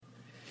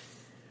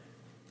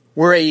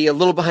We're a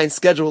little behind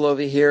schedule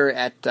over here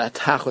at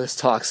Tachlis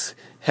Talks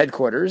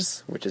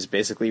headquarters, which is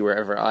basically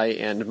wherever I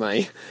and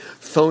my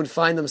phone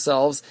find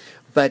themselves.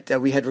 But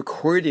we had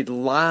recorded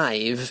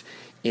live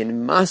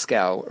in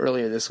Moscow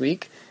earlier this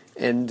week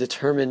and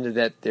determined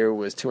that there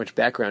was too much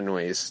background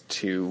noise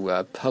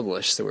to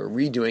publish, so we're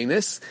redoing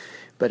this.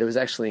 But it was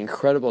actually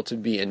incredible to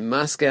be in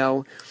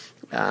Moscow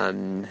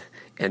and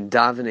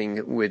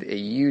davening with a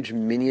huge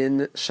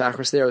minyan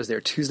Shachris there. I was there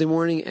Tuesday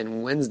morning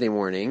and Tuesday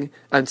morning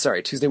and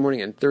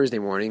Thursday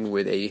morning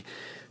with a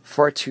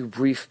far too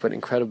brief but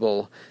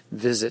incredible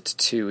visit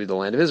to the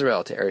land of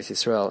Israel, to Eretz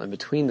Yisrael, and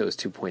between those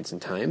 2 points in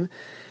time.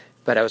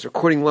 But I was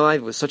recording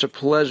live. It was such a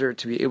pleasure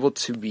to be able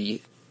to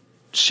be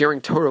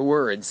sharing Torah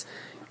words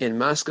in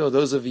Moscow.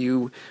 Those of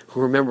you who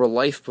remember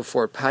life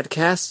before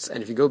podcasts,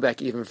 and if you go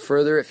back even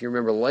further, if you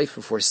remember life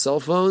before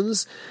cell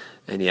phones,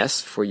 and yes,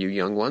 for you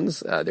young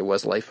ones, there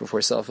was life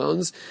before cell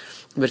phones.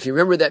 But if you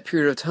remember that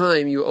period of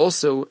time, you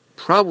also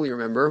probably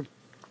remember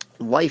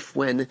life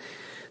when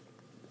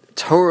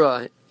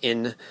Torah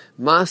in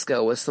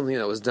Moscow was something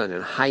that was done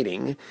in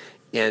hiding,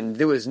 and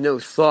there was no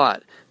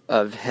thought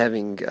of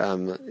having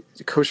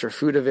kosher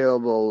food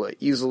available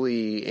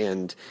easily,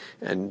 and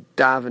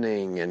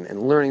davening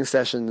and learning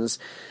sessions.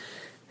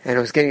 And I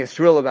was getting a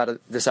thrill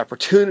about this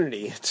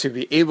opportunity to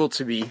be able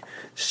to be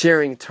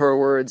sharing Torah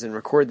words and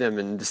record them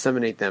and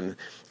disseminate them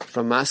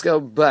from Moscow.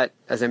 But,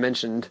 as I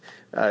mentioned,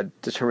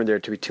 determined there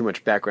to be too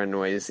much background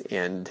noise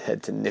and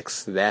had to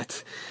nix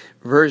that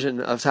version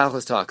of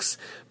Tachlis Talks.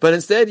 But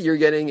instead, you're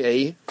getting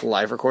a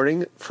live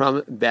recording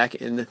from back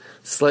in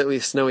slightly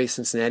snowy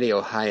Cincinnati,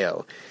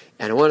 Ohio.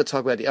 And I want to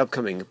talk about the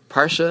upcoming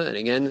Parsha. And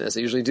again, as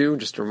I usually do,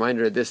 just a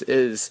reminder, this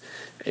is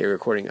a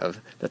recording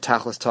of the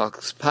Tachlis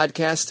Talks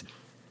podcast.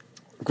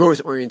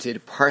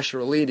 Growth-oriented,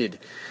 Parsha-related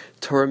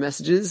Torah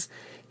messages.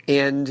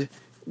 And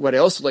what I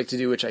also like to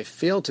do, which I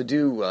failed to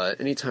do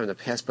anytime in the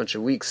past bunch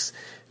of weeks,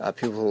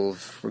 people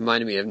have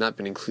reminded me I've not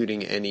been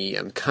including any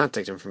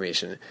contact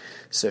information.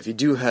 So if you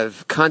do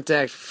have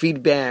contact,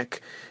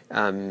 feedback,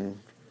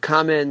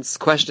 comments,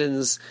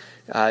 questions,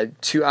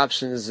 two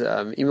options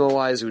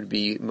email-wise would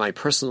be my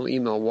personal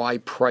email,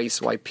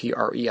 ypreis,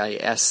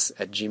 ypreis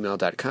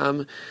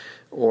 @gmail.com.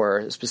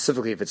 Or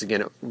specifically, if it's,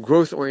 again,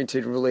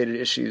 growth-oriented related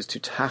issues, to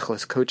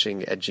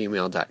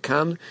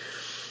tachliscoaching@gmail.com.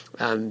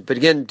 But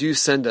again, do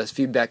send us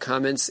feedback,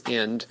 comments,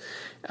 and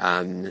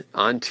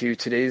on to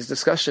today's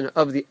discussion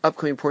of the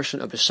upcoming portion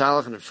of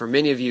Beshalach. And for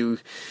many of you,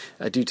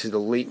 due to the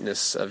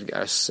lateness of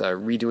us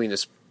redoing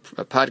this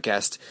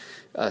podcast,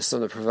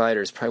 some of the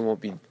providers probably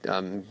won't be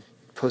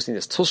posting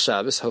this till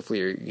Shabbos. Hopefully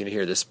you're going to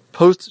hear this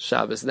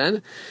post-Shabbos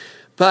then.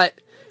 But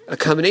a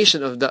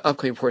combination of the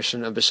upcoming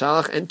portion of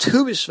Beshalach and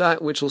Tu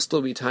B'Shvat, which will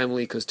still be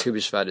timely because Tu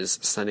B'Shvat is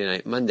Sunday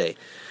night, Monday.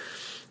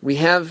 We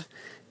have,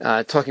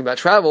 talking about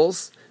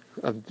travels,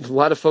 a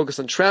lot of focus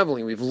on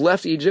traveling. We've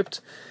left Egypt.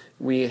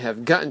 We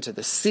have gotten to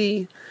the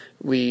sea.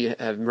 We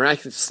have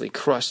miraculously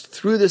crossed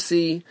through the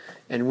sea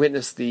and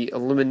witnessed the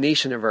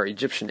elimination of our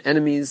Egyptian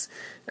enemies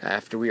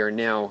after we are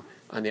now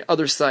on the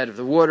other side of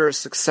the water,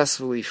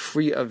 successfully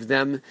free of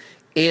them,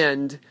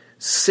 and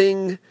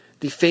sing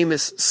the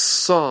famous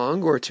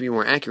song, or to be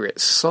more accurate,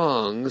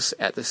 songs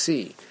at the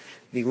sea.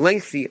 The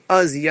lengthy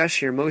Az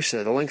Yashir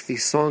Moshe, the lengthy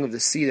song of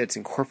the sea that's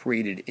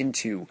incorporated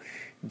into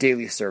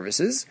daily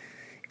services,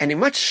 and a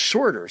much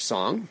shorter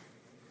song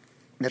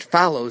that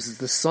follows is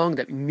the song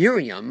that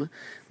Miriam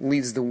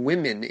leads the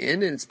women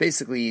in, and it's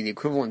basically the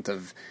equivalent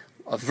of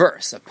a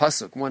verse, a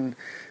pasuk, one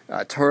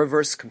Torah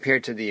verse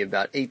compared to the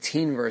about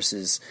 18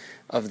 verses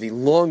of the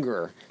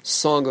longer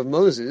Song of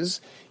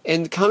Moses.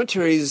 And the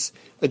commentaries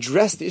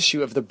address the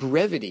issue of the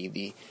brevity,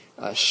 the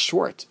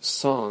short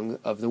song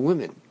of the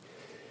women.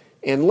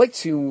 And I'd like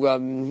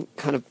to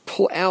kind of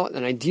pull out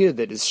an idea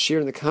that is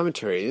shared in the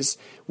commentaries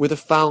with the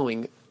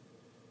following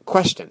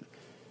question.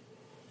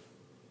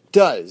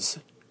 Does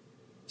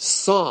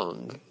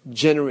song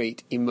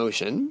generate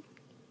emotion,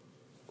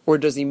 or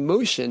does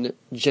emotion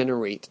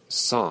generate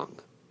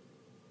song?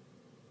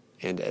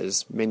 And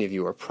as many of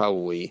you are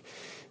probably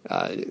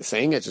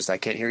saying, it's just I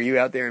can't hear you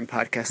out there in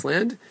podcast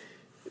land,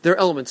 there are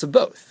elements of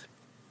both.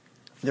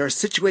 There are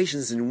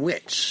situations in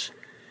which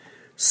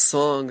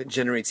song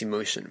generates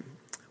emotion.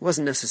 I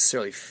wasn't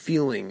necessarily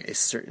feeling a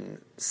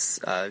certain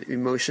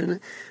emotion,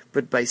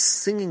 but by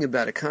singing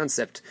about a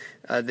concept,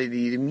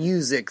 the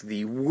music,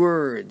 the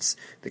words,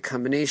 the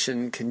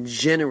combination can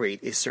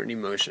generate a certain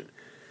emotion.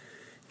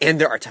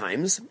 And there are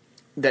times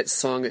that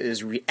song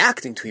is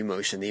reacting to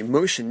emotion. The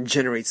emotion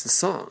generates the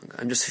song.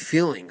 I'm just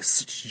feeling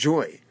such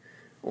joy,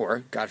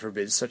 or, God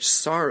forbid, such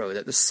sorrow,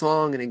 that the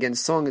song, and again,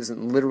 song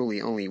isn't literally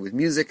only with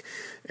music,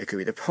 it could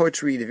be the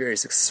poetry, the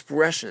various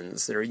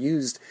expressions that are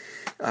used,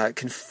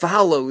 can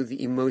follow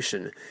the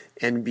emotion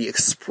and be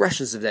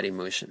expressions of that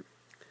emotion.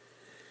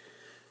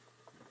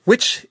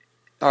 Which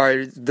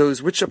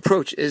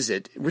approach is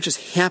it, which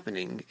is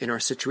happening in our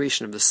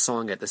situation of the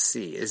song at the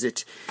sea? Is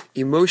it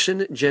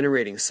emotion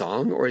generating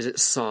song, or is it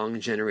song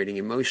generating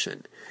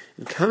emotion?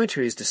 And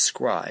commentaries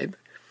describe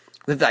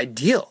that the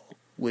ideal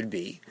would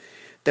be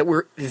that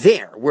we're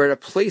there. We're at a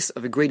place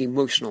of a great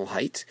emotional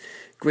height,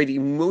 great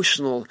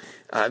emotional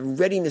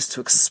readiness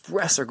to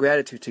express our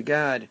gratitude to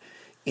God,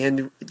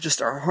 and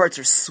just our hearts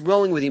are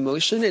swelling with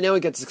emotion, and now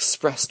it gets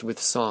expressed with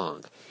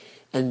song.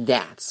 And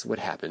that's what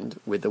happened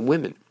with the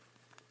women.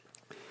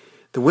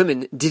 The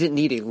women didn't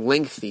need a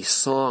lengthy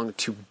song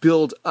to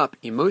build up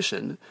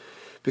emotion,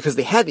 because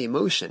they had the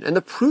emotion. And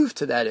the proof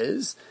to that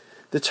is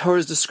the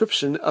Torah's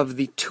description of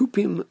the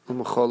tupim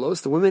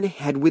u'mecholos. The women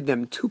had with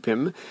them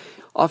tupim,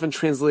 often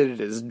translated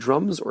as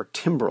drums or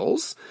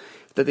timbrels,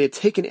 that they had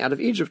taken out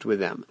of Egypt with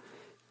them.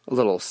 A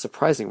little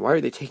surprising. Why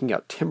are they taking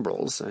out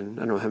timbrels? And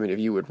I don't know how many of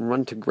you would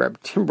run to grab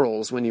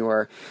timbrels when you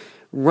are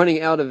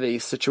running out of a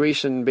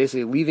situation,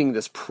 basically leaving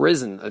this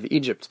prison of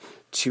Egypt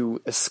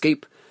to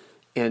escape,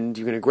 and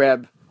you're going to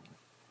grab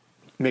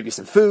maybe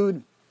some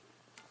food,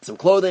 some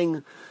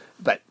clothing,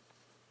 but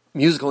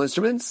musical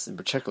instruments, and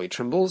particularly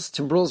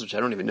timbrels, which I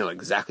don't even know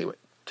exactly what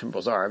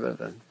timbrels are, but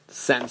a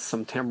sense,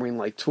 some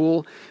tambourine-like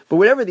tool. But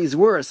whatever these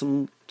were,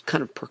 some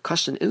kind of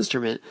percussion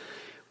instrument,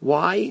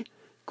 why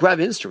grab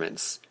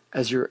instruments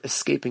as you're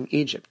escaping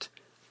Egypt?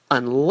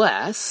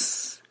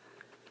 Unless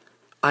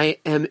I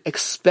am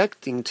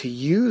expecting to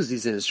use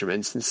these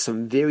instruments in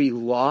some very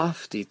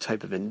lofty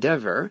type of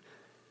endeavor,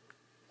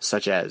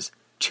 such as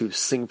to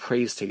sing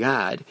praise to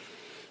God.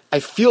 I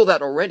feel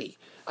that already.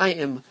 I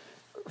am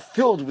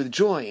filled with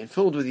joy and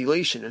filled with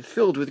elation and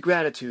filled with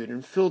gratitude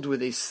and filled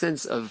with a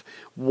sense of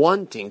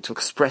wanting to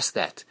express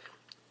that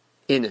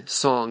in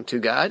song to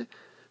God.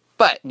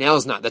 But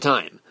now's not the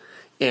time.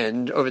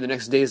 And over the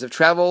next days of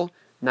travel,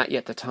 not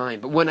yet the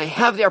time. But when I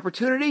have the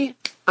opportunity,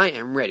 I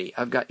am ready.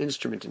 I've got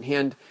instrument in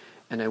hand,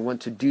 and I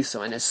want to do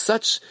so. And as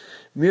such,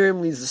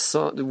 Miriam leads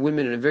the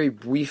women in a very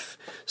brief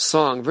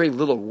song. Very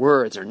little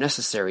words are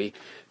necessary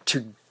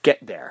to get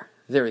there.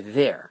 They're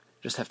there.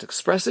 Just have to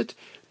express it.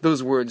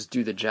 Those words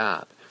do the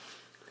job.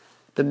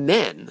 The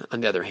men,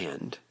 on the other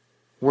hand,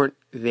 weren't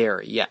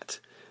there yet.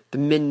 The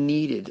men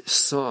needed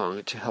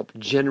song to help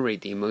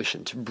generate the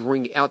emotion, to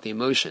bring out the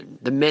emotion.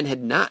 The men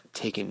had not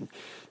taken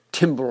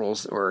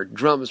timbrels or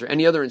drums or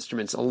any other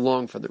instruments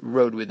along for the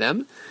road with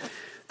them.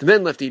 The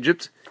men left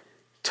Egypt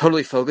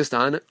totally focused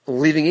on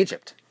leaving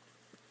Egypt.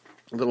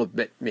 A little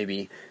bit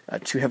maybe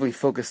too heavily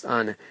focused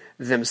on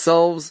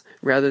themselves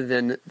rather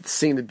than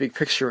seeing the big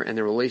picture and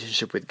their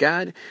relationship with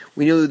God.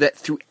 We know that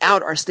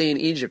throughout our stay in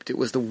Egypt, it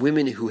was the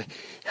women who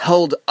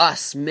held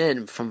us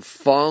men from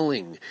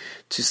falling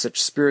to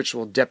such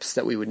spiritual depths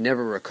that we would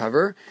never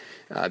recover.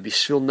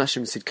 Bishvil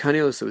Nashim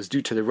Tzidkanios, so it was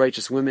due to the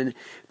righteous women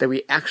that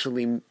we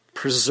actually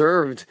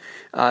preserved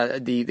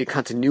the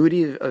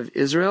continuity of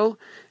Israel,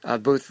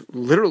 both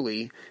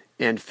literally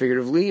and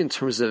figuratively, in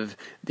terms of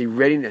the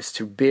readiness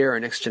to bear our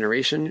next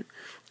generation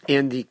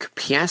and the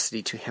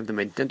capacity to have them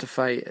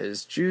identify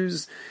as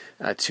Jews,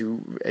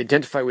 to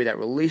identify with that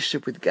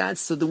relationship with God.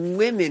 So the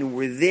women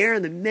were there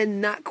and the men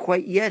not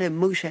quite yet,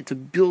 and Moshe had to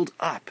build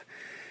up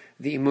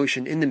the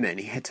emotion in the men.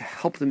 He had to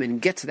help the men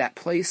get to that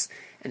place,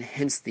 and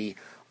hence the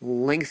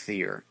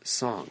lengthier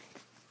song.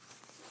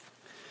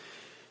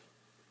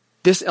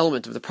 This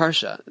element of the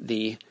Parsha,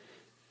 the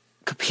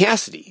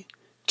capacity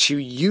to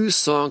use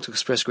song to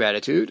express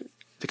gratitude,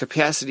 the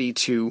capacity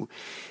to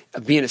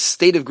be in a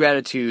state of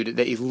gratitude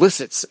that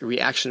elicits a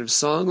reaction of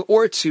song,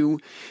 or to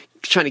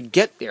trying to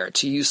get there,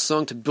 to use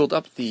song to build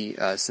up the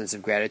sense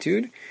of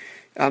gratitude,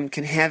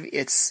 can have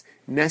its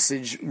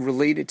message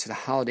related to the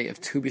holiday of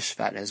Tu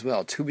B'Shvat as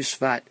well. Tu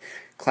B'Shvat,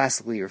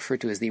 classically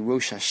referred to as the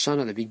Rosh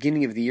Hashanah, the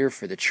beginning of the year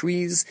for the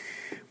trees,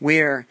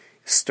 where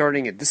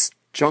starting at this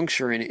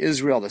juncture in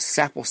Israel, the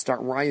sap will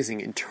start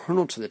rising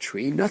internal to the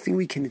tree. Nothing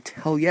we can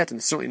tell yet,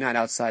 and certainly not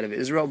outside of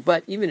Israel,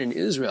 but even in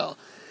Israel,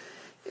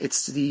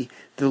 it's the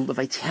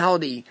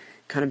vitality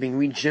kind of being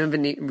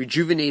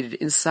rejuvenated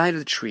inside of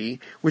the tree,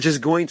 which is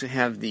going to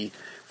have the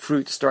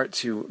fruit start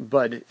to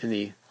bud in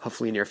the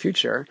hopefully near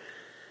future.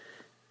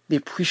 The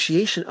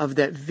appreciation of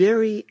that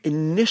very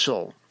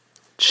initial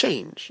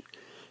change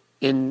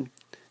in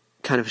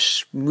kind of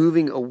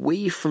moving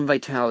away from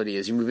vitality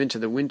as you move into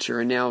the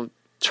winter and now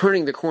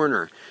turning the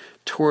corner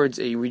towards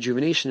a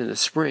rejuvenation in the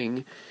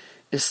spring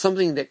is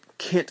something that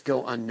can't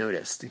go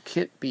unnoticed.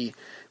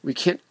 We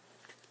can't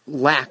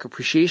lack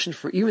appreciation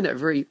for even that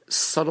very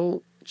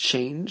subtle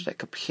change, that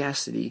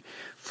capacity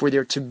for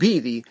there to be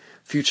the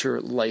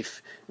future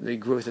life, the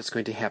growth that's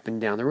going to happen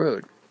down the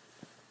road.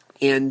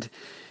 And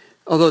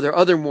although there are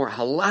other more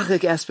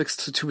halachic aspects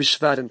to Tu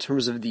B'Shvat in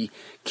terms of the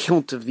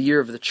count of the year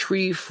of the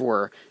tree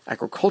for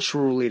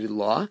agricultural-related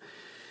law,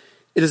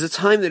 it is a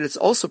time that it's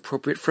also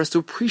appropriate for us to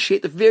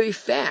appreciate the very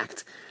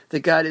fact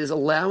that God is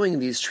allowing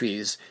these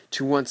trees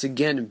to once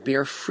again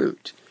bear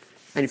fruit.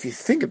 And if you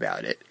think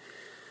about it,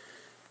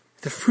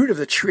 the fruit of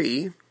the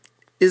tree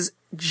is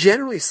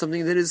generally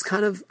something that is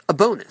kind of a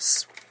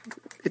bonus.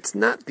 It's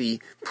not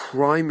the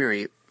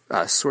primary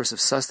source of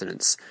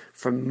sustenance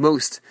for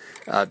most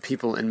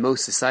people in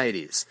most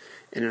societies.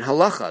 And in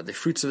halacha, the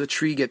fruits of the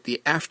tree get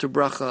the after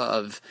bracha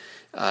of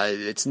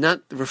it's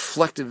not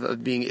reflective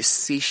of being a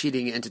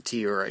satiating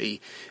entity or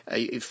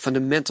a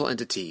fundamental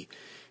entity.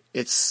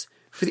 It's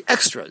for the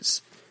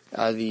extras.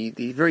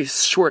 the very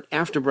short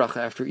after bracha,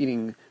 after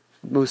eating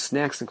most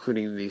snacks,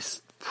 including the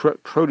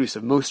produce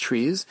of most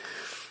trees,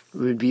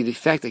 would be the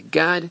fact that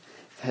God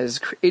has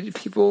created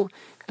people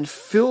and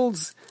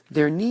fills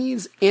their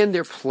needs and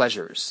their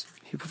pleasures.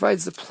 He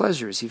provides the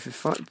pleasures. He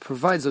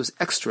provides those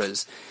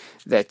extras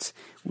that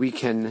we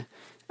can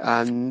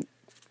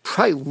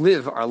probably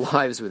live our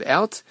lives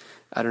without.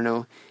 I don't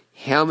know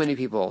how many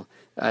people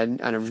on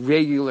a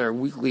regular,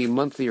 weekly,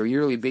 monthly, or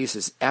yearly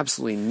basis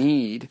absolutely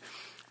need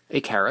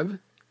a carob,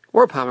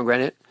 or a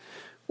pomegranate,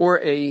 or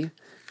a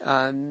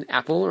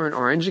apple, or an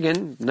orange.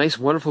 Again, nice,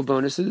 wonderful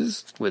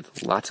bonuses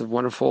with lots of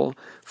wonderful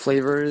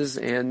flavors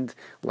and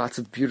lots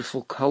of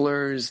beautiful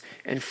colors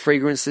and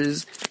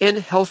fragrances and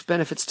health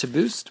benefits to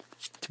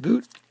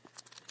boot.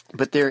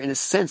 But they're, in a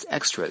sense,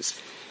 extras.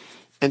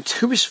 And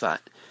Tu B'Shvat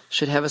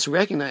should have us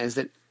recognize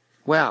that,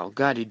 wow,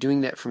 God, you're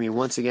doing that for me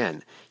once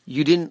again.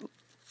 You didn't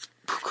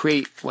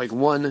create like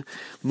one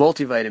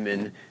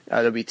multivitamin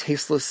that'll be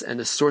tasteless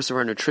and a source of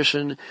our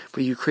nutrition,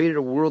 but you created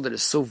a world that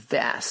is so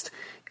vast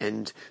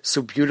and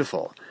so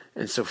beautiful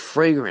and so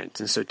fragrant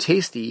and so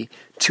tasty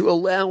to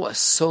allow us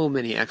so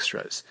many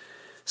extras.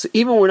 So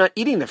even when we're not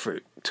eating the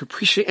fruit, to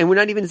appreciate, and we're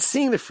not even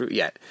seeing the fruit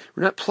yet,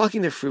 we're not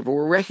plucking the fruit, but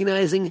we're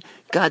recognizing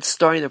God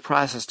starting the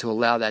process to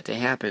allow that to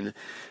happen.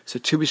 So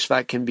Tu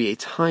B'Shvat can be a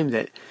time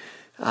that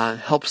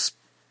helps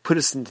put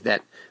us into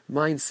that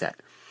mindset.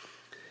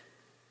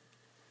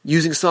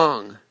 Using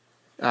song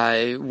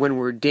when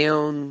we're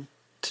down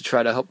to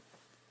try to help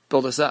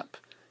build us up.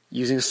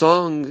 Using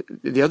song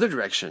the other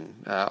direction.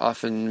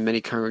 Often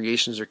many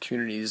congregations or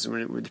communities,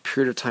 with the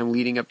period of time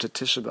leading up to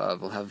Tisha B'Av,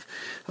 will have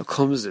a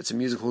kumzitz, a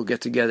musical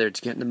get-together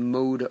to get in the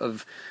mode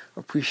of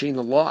appreciating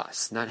the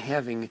loss, not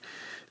having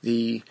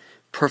the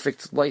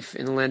perfect life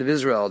in the land of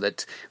Israel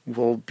that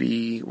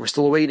we're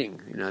still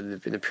awaiting, in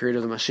the period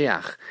of the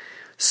Mashiach.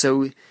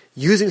 So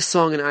using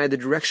song in either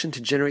direction to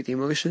generate the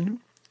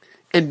emotion,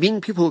 and being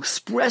people who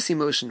express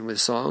emotion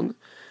with song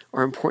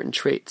are important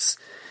traits.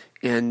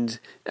 And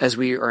as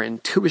we are in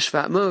Tu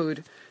B'Shvat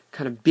mode,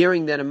 kind of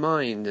bearing that in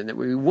mind, and that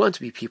we want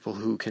to be people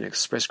who can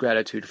express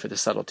gratitude for the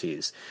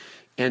subtleties.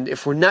 And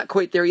if we're not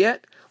quite there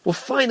yet, we'll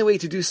find a way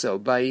to do so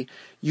by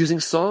using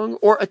song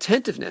or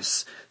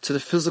attentiveness to the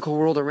physical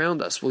world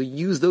around us. We'll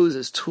use those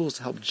as tools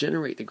to help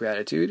generate the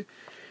gratitude.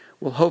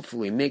 Will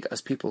hopefully make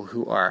us people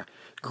who are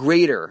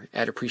greater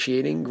at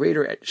appreciating,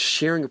 greater at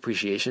sharing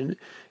appreciation,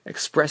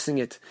 expressing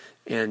it,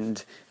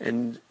 and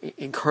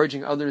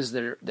encouraging others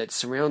that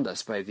surround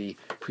us by the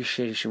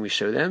appreciation we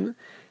show them,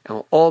 and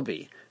we'll all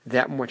be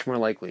that much more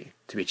likely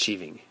to be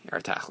achieving our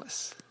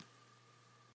tachlis.